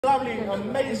Lovely,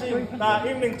 amazing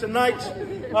evening tonight.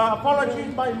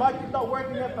 Apologies, my mic is not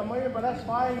working at the moment, but that's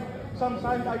fine.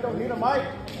 Sometimes I don't need a mic.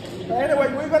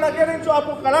 Anyway, we're going to get into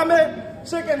Apu Kalame.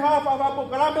 Second half of Apu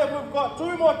Kalame, we've got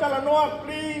 2 more Talanoa.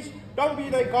 Please don't be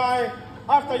the guy.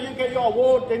 After you get your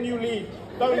award, then you leave.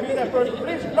 Don't be that person.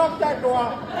 Please lock that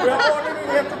door. We're all living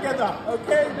here together,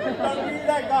 okay? Don't be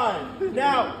that guy.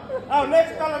 Now, our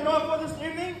next Talanoa for this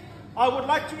evening, I would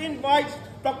like to invite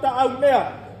Dr.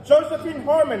 Aumea. Josephine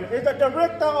Herman is the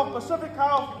Director of Pacific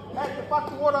Health at the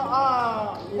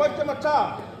Pakuora,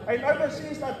 Waitemata, and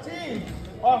oversees a team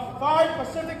of 5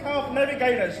 Pacific Health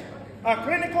navigators, a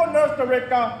clinical nurse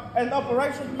director, and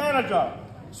operations manager.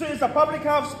 She is a public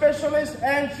health specialist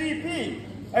and GP,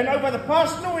 and over the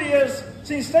past 2 years,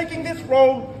 since taking this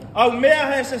role, Aumea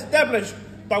has established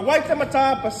the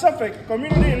Waitemata Pacific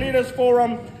Community Leaders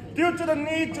Forum due to the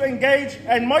need to engage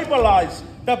and mobilize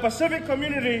the Pacific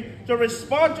community to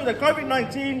respond to the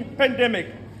COVID-19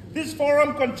 pandemic. This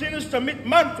forum continues to meet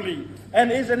monthly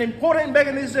and is an important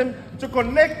mechanism to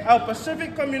connect our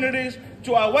Pacific communities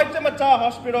to our Waitemata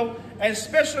Hospital and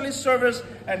specialist service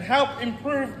and help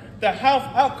improve the health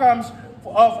outcomes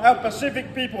of our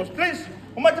Pacific peoples. Please,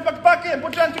 umati pakipaki and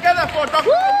put your hand together for Dr.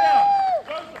 Aumea.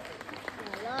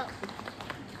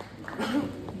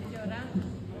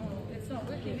 It's not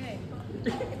working, eh?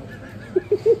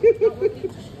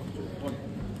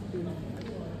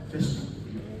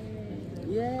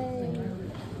 Yay.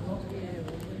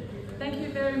 Thank you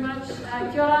very much.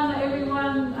 Kia ora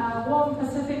everyone. Warm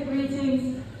Pacific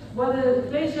greetings. What a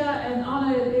pleasure and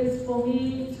honor it is for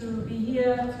me to be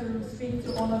here to speak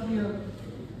to all of you.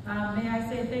 May I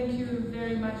say thank you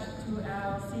very much to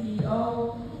our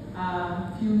CEO,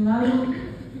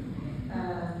 Fiunalu,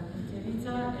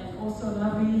 and also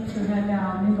lovely to have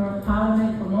our Member of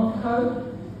Parliament for North Coast,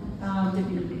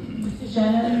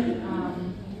 Shannon,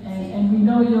 and we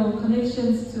know your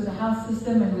connections to the House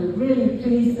system, and we're really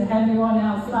pleased to have you on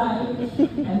our side.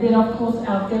 And then, of course,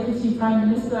 our Deputy Prime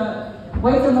Minister,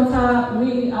 Waitemata,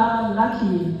 we are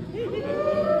lucky.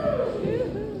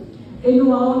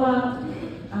 Enuaola,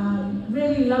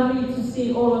 really lovely to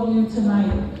see all of you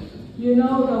tonight. You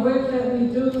know, the work that we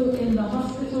do in the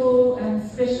hospital and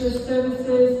specialist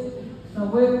services, the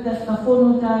work that the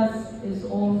Fono does is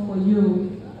all for you.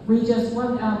 We just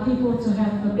want our people to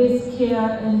have the best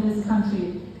care in this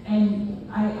country. And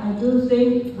I do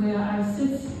think where I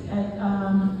sit at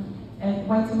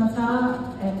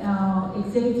Waitemata, at our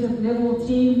executive level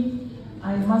team,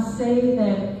 I must say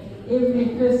that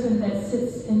every person that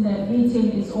sits in that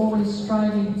meeting is always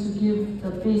striving to give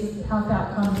the best health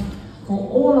outcomes for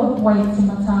all of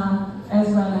Waitemata, as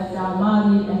well as our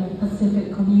Māori and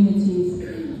Pacific communities.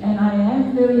 And I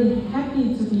am very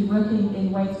happy to be working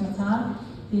in Waitemata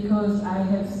because I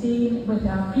have seen with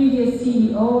our previous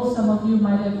CEO, some of you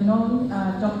might have known,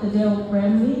 Dr. Dale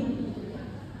Bramley,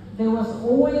 there was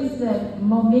always that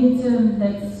momentum,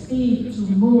 that speed to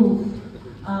move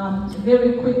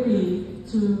very quickly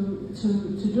to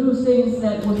do things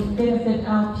that would benefit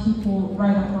our people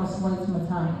right across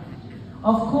Waitemata.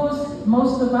 Of course,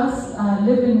 most of us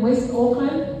live in West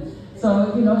Auckland,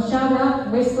 so, you know, shout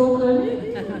out West Auckland.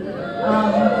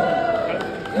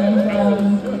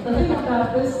 The thing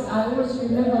about this, I always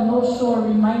remember North Shore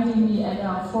reminding me at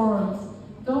our forums,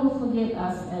 don't forget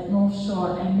us at North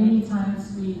Shore, and many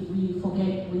times we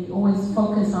forget, we always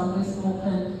focus on West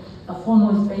Auckland. The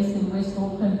Fono is based in West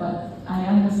Auckland, but I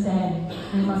understand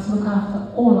we must look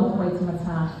after all of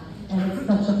Waitemata, and it's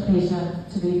such a pleasure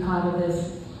to be part of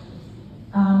this.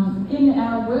 In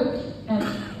our work at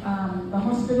the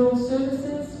hospital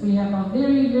services, we have a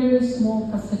very, very small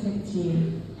Pacific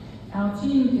team. Our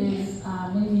team is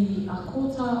maybe a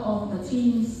quarter of the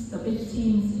teams, the big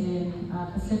teams in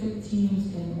Pacific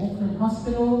teams in Auckland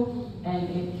Hospital and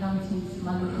in counties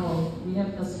Manukau. We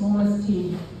have the smallest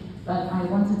team, but I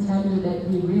want to tell you that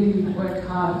we really work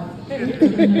hard to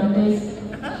be the best.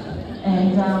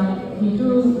 And we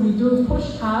do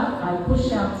push hard. I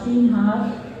push our team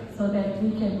hard, so that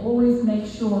we can always make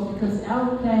sure, because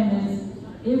our plan is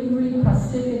every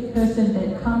Pacific person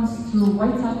that comes to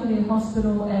Waitakere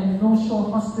Hospital and North Shore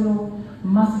Hospital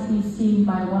must be seen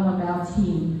by one of our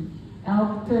team.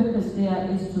 Our purpose there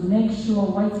is to make sure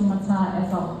Waitemata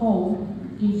as a whole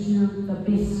gives you the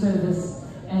best service.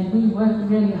 And we work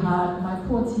really hard. My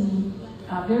poor team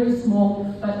are very small,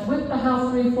 but with the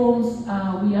health reforms,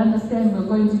 we understand we're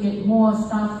going to get more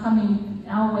staff coming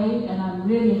our way, and I'm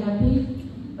really happy.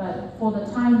 But for the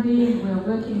time being,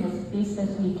 we're working as best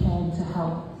as we can to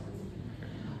help.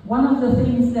 One of the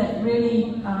things that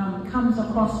really comes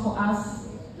across for us,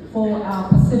 for our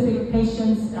Pacific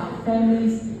patients, our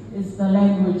families, is the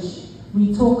language.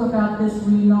 We talk about this,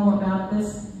 we know about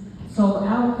this. So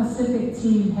our Pacific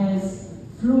team has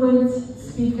fluent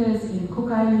speakers in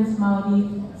Cook Islands,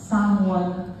 Māori,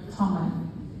 Samoan, Tongan.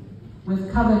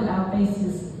 We've covered our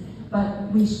bases,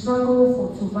 but we struggle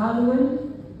for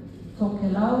Tuvaluan,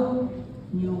 Tokelau,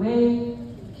 Niue,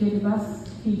 Kiribati,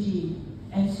 Fiji.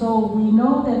 And so we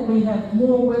know that we have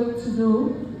more work to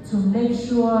do to make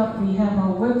sure we have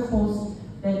a workforce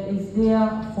that is there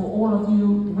for all of you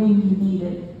when you need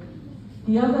it.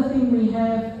 The other thing we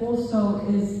have also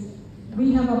is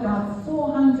we have about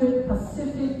 400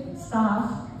 Pacific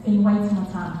staff in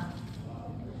Waitemata.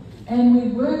 And we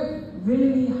work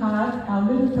really hard, our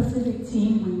little Pacific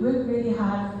team, we work really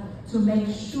hard to make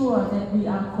sure that we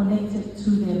are connected to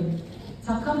them.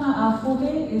 Takanga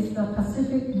Afohe is the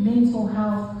Pacific Mental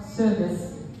Health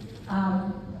Service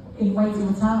in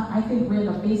Waitemata. I think we're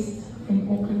the best in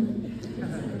Auckland.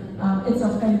 It's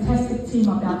a fantastic team,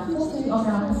 about 40 of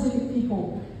our Pacific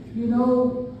people. You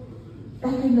know,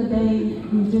 back in the day,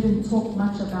 we didn't talk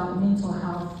much about mental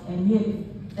health, and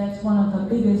yet that's one of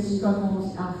the biggest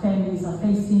struggles our families are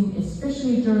facing,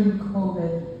 especially during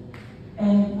COVID.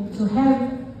 And to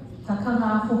have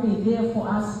Takanga Afohe there for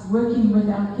us, working with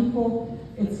our people,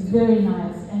 it's very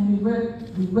nice. And we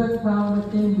work well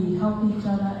with them, we help each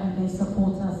other, and they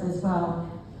support us as well.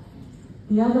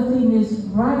 The other thing is,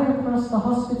 right across the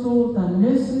hospital, the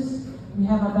nurses, we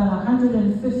have about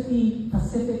 150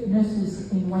 Pacific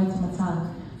nurses in Waitemata.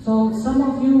 So some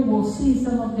of you will see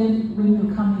some of them when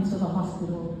you come into the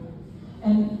hospital.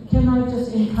 And can I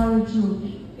just encourage you,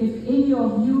 if any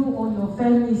of you or your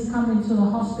families come into the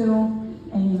hospital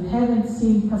and you haven't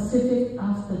seen Pacific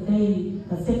after the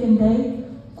second day,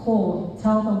 call,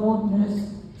 tell the ward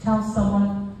nurse, tell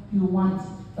someone you want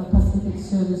the Pacific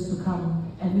service to come.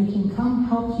 And we can come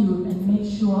help you and make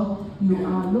sure you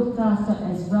are looked after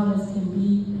as well as can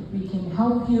be. We can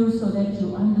help you so that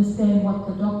you understand what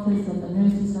the doctors and the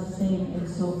nurses are saying and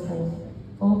so forth.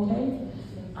 Okay?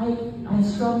 I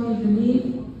strongly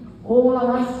believe all of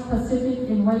us Pacific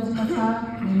in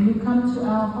Waitemata, when you come to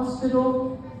our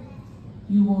hospital,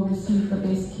 you will receive the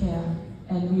best care.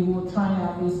 And we will try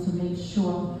our best to make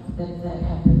sure that that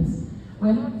happens.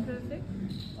 We're not perfect.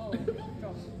 Oh,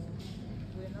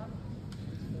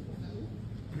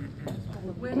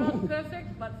 we're not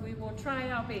perfect, but we will try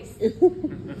our best. Hello?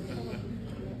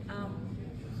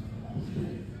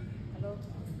 Hello?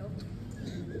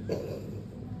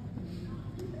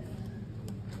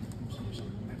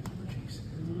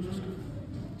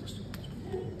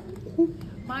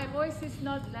 My voice is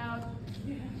not loud.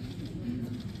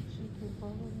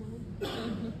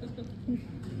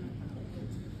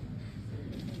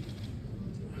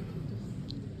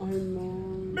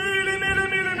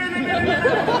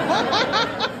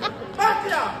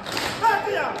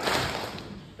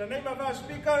 The name of our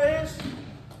speaker is?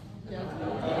 You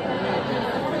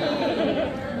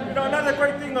know, another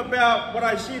great thing about what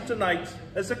I see tonight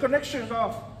is the connections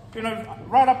of, you know,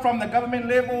 right up from the government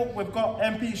level, we've got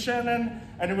MP Shannon,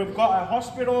 and we've got our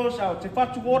hospitals, our Te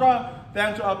Whatu Ora,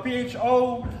 down to our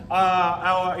PHO,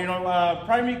 our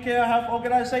primary care health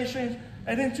organizations,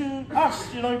 and then to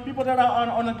us, you know, people that are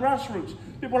on the grassroots,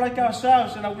 people like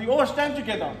ourselves, you know, we all stand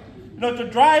together, you know, to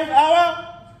drive our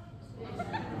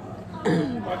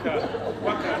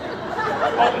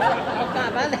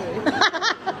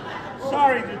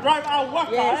sorry, to drive our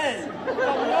waka, yes.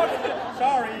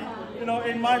 Sorry, you know,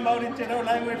 in my Māori Te Reo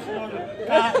language, you know, the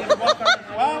car is waka as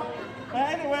well. But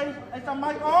anyway, is the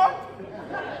mic on?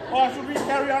 Or should we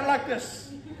carry on like this?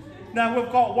 Now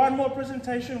we've got one more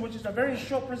presentation, which is a very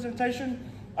short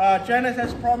presentation. Janet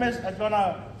has promised it's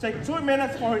gonna take 2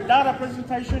 minutes for her data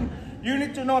presentation. You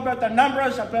need to know about the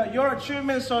numbers, about your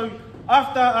achievements. So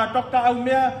after Dr.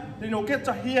 Aumea, then you'll get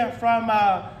to hear from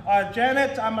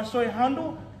Janet Amasoi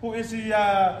Handu, who is the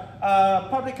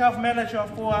public health manager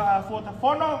for the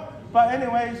whānau. But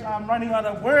anyways, I'm running out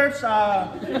of words.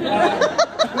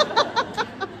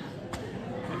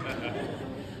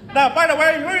 Now, by the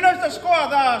way, who knows the score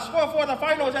for the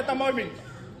finals at the moment?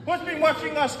 Who's been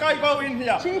watching Sky Go in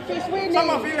here? Chief is winning. Some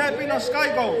of you have been on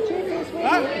Sky Go. Chief is winning.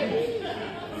 Huh?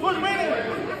 Who's winning?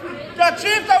 The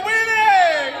Chiefs are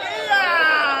winning! Yeah!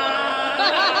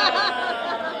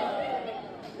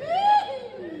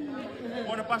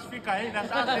 For the Pacifica, eh?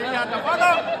 That's us, eh? At the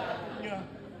whānau. Yeah.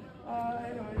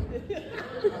 Anyways.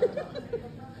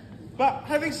 But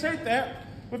having said that,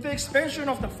 with the expansion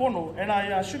of the whānau, and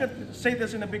I should have said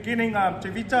this in the beginning, Te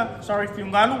Vita, sorry,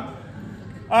 Whiungalu.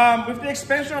 With the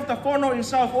expansion of the whānau in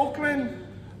South Auckland,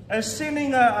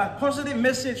 sending a positive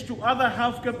message to other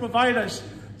healthcare providers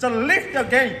to lift their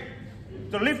game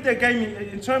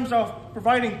in terms of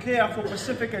providing care for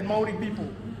Pacific and Māori people.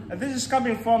 And this is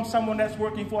coming from someone that's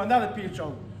working for another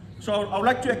PHO. So I would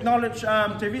like to acknowledge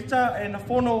Te Vita and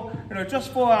Fono,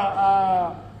 just for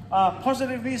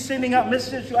positively sending out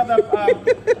message to other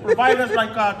providers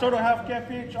like Total Healthcare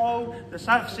PHO, the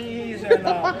South Seas, and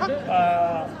the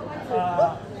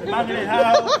Magnet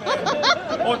Health,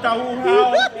 and Otahu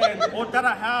Health, and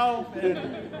Otara Health.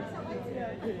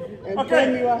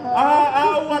 Okay,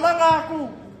 A'awalanga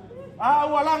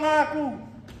aku.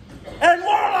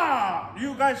 Enuaola!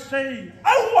 You guys say,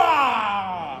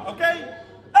 Awa! Okay?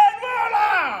 Enuaola!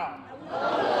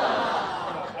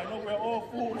 I know we're all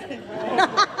fools.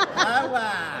 Awa!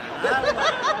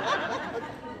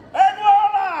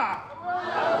 Enuaola!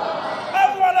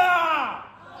 Awala!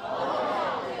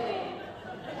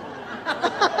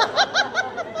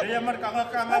 Kaya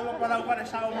markakakanga mo pala para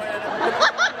sa umaya.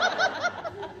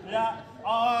 Yeah.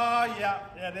 Oh,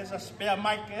 yeah, there's a spare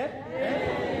mic, eh?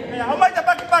 Yeah, how much the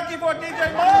paki for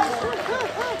DJ Mo?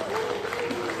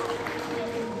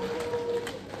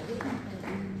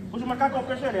 Who's my kako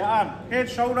kasi head,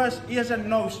 shoulders, ears, and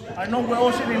nose. I know we're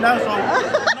all sitting down, so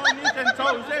no knees and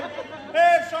toes, eh?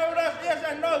 Head, shoulders, ears,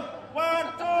 and nose.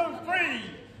 1, 2, 3.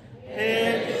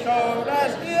 Head,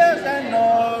 shoulders, ears, and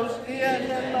nose. Ears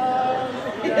and nose.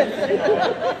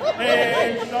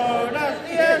 Head, shoulders,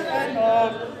 ears, and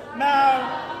nose.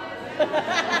 Now.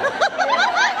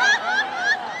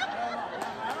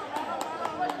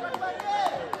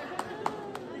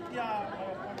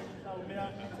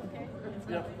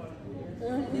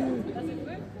 Does it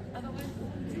work? Otherwise?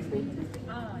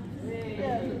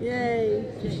 Yay.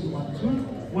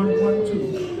 1, 1, 2.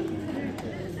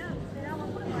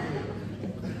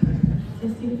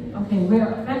 Okay, we're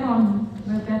back on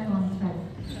track.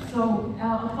 So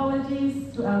our apologies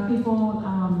to our people.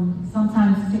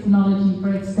 Sometimes technology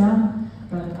breaks down,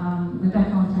 but we're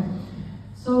back on track.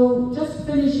 So just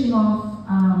finishing off,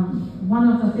 one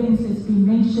of the things that's been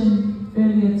mentioned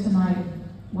earlier tonight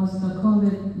was the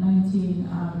COVID-19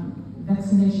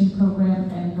 vaccination program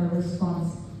and the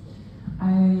response.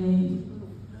 I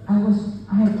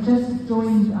had just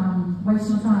joined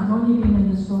Waitemata. I've only been in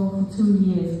this role for 2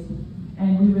 years,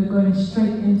 and we were going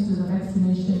straight into the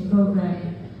vaccination program.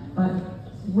 But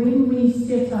when we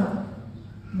set up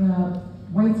the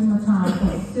Waitemata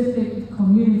Pacific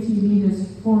Community Leaders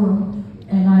Forum,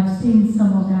 and I've seen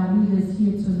some of our leaders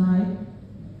here tonight,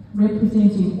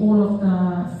 representing all of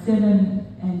the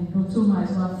 7 and Rotuma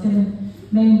as well, 7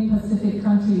 main Pacific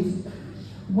countries,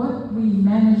 what we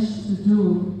managed to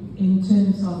do in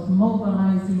terms of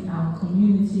mobilizing our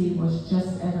community was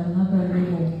just at another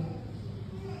level.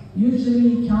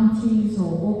 Usually counties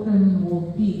or Auckland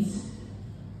will beat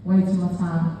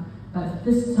Waitemata, but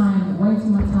this time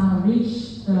Waitemata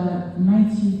reached the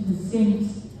 90%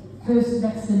 first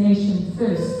vaccination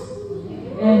first.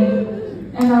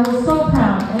 And I was so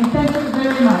proud, and thank you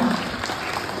very much.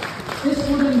 This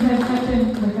wouldn't have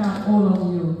happened without all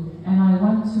of you, and I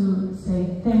want to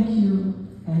say thank you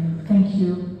and thank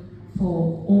you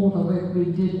for all the work we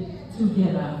did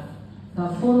together. The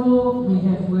Fono, we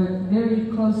have worked very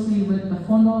closely with the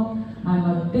Fono. I'm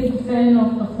a big fan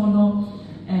of the Fono,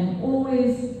 and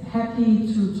always happy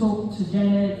to talk to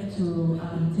Janet, to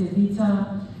Te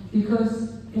Vita,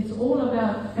 because it's all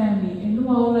about family.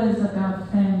 Enuaola is about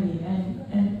family,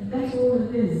 and that's all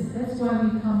it is. That's why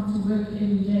we come to work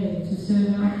every day, to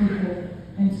serve our people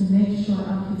and to make sure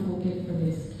our people get the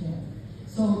best care.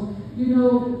 So,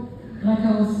 like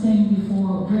I was saying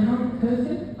before, we're not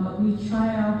perfect, but we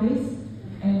try our best,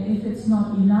 and if it's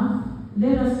not enough,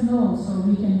 let us know so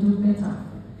we can do better,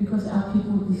 because our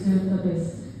people deserve the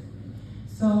best.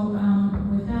 So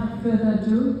without further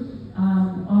ado,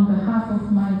 on behalf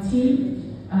of my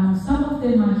team, some of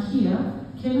them are here.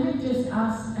 Can I just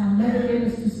ask our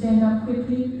navigators to stand up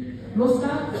quickly?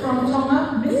 Rosa from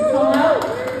Tonga, Miss Tonga.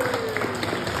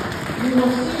 You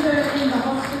will see her in the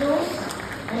hospitals,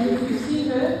 and if you see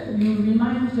her, you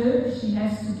remind her she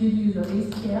has to give you the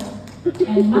best care.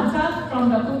 And Mata from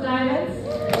the Cook Islands.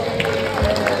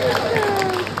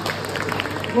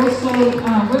 Also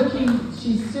working,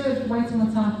 she served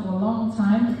Waitemata for a long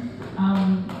time.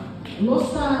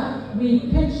 Losa, we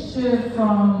pinched her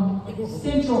from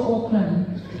Central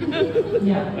Auckland.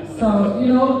 Yeah, so,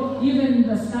 even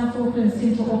the South Auckland,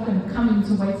 Central Auckland coming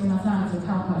to Waitemata to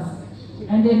help us.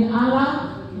 And then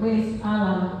Ala, where's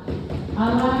Ala?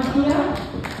 Ala here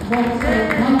was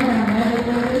one of our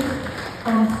navigators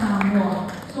from Samoa.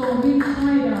 So we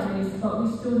tried our best, but we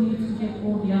still need to get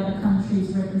all the other countries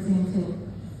represented.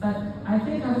 But I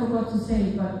think I forgot to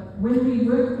say, but when we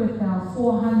work with our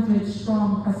 400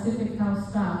 strong Pacific Health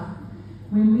staff,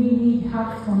 when we need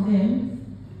help from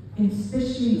them,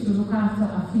 especially to look after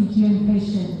a Fijian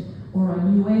patient, or a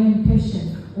Niuean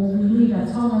patient, or we need a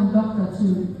Tongan doctor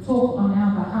to talk on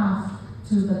our behalf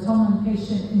to the Tongan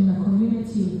patient in the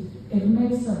community, it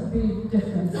makes a big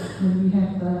difference when we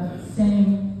have the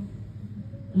same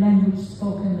language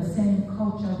spoken, the same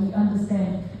culture. We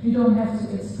understand. You don't have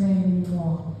to explain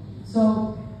anymore.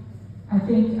 So I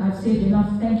think I've said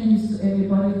enough thank yous to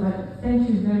everybody, but thank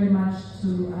you very much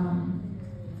to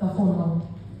the Whono.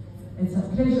 It's a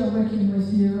pleasure working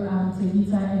with you,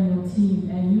 Tevita, and your team,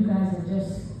 and you guys are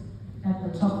just at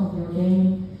the top of your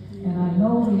game. And I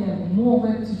know we have more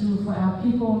work to do for our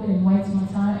people in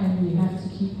Waitemata, and we have to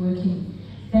keep working.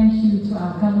 Thank you to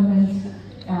our government,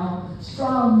 our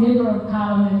strong member of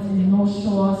parliament in North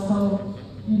Shore. So,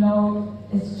 you know,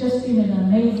 it's just been an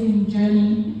amazing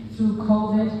journey through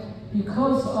COVID.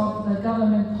 Because of the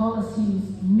government policies,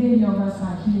 many of us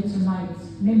are here tonight.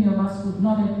 Many of us would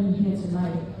not have been here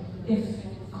tonight if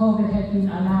COVID had been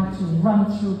allowed to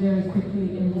run through very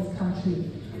quickly in this country.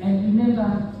 And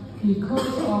remember,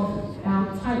 because of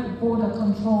our tight border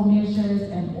control measures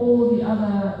and all the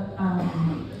other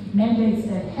mandates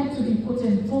that had to be put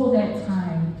in for that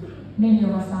time, many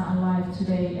of us are alive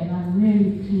today, and I'm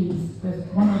really pleased with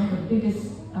one of the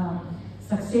biggest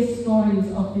success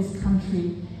stories of this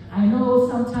country. I know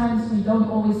sometimes we don't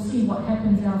always see what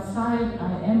happens outside.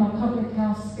 I am a public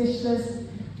health specialist.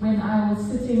 When I was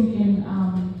sitting in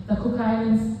the Cook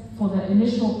Islands for the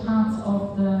initial part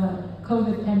of the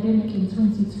COVID pandemic in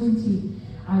 2020,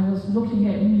 I was looking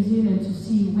at New Zealand to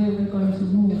see where we're going to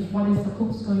move, what is the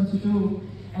Cooks going to do,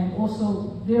 and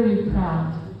also very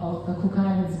proud of the Cook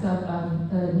Islands,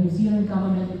 the New Zealand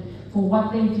government, for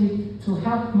what they did to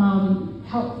help Māori,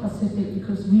 help Pacific,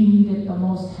 because we needed the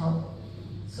most help.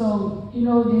 So, you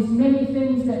know, there's many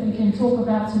things that we can talk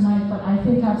about tonight, but I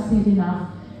think I've said enough.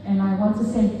 And I want to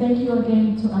say thank you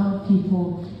again to our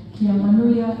people. Kia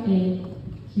manuia e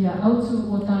kia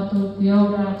autu o tātou te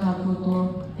aura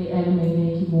tātou te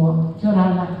eremene ki mua. Kia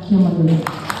rana, kia manuia.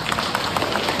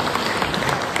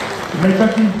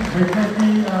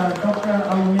 Dr.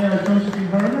 Aumea Josephine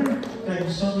Herman,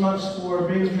 thanks so much for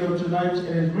being here tonight. It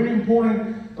is really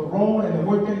important, the role and the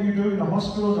work that you do in the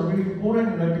hospitals are really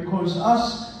important, because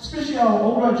us, especially our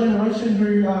older generation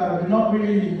who do not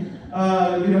really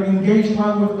engage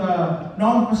well with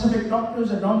non-Pacific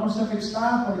doctors and non-Pacific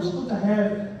staff, but it's good to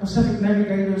have Pacific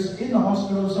navigators in the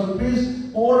hospital. So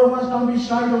please, all of us, don't be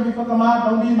shy, don't be whakamā,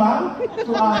 don't be mā,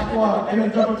 to ask for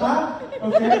Enuaola,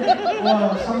 okay,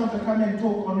 or someone to come and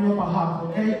talk on your behalf,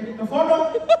 okay? The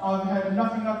Whono, I have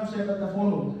nothing else to say about the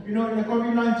Whono. You know, in the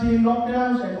COVID-19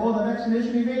 lockdowns and all the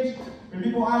vaccination events, when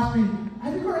people ask me,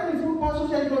 have you got any food parcels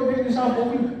that you got to make yourself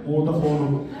open? All the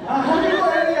Whono. Have you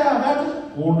got any vouchers?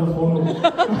 All the Whono.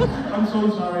 I'm so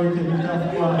sorry, Tevita,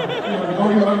 for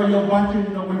going over your budget,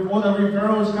 with all the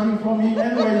referrals coming from me.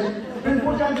 Anyways, been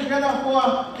put them together for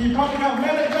the public health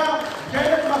manager,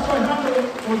 Janet Masoy Hunter,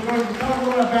 who's going to tell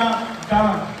you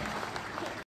about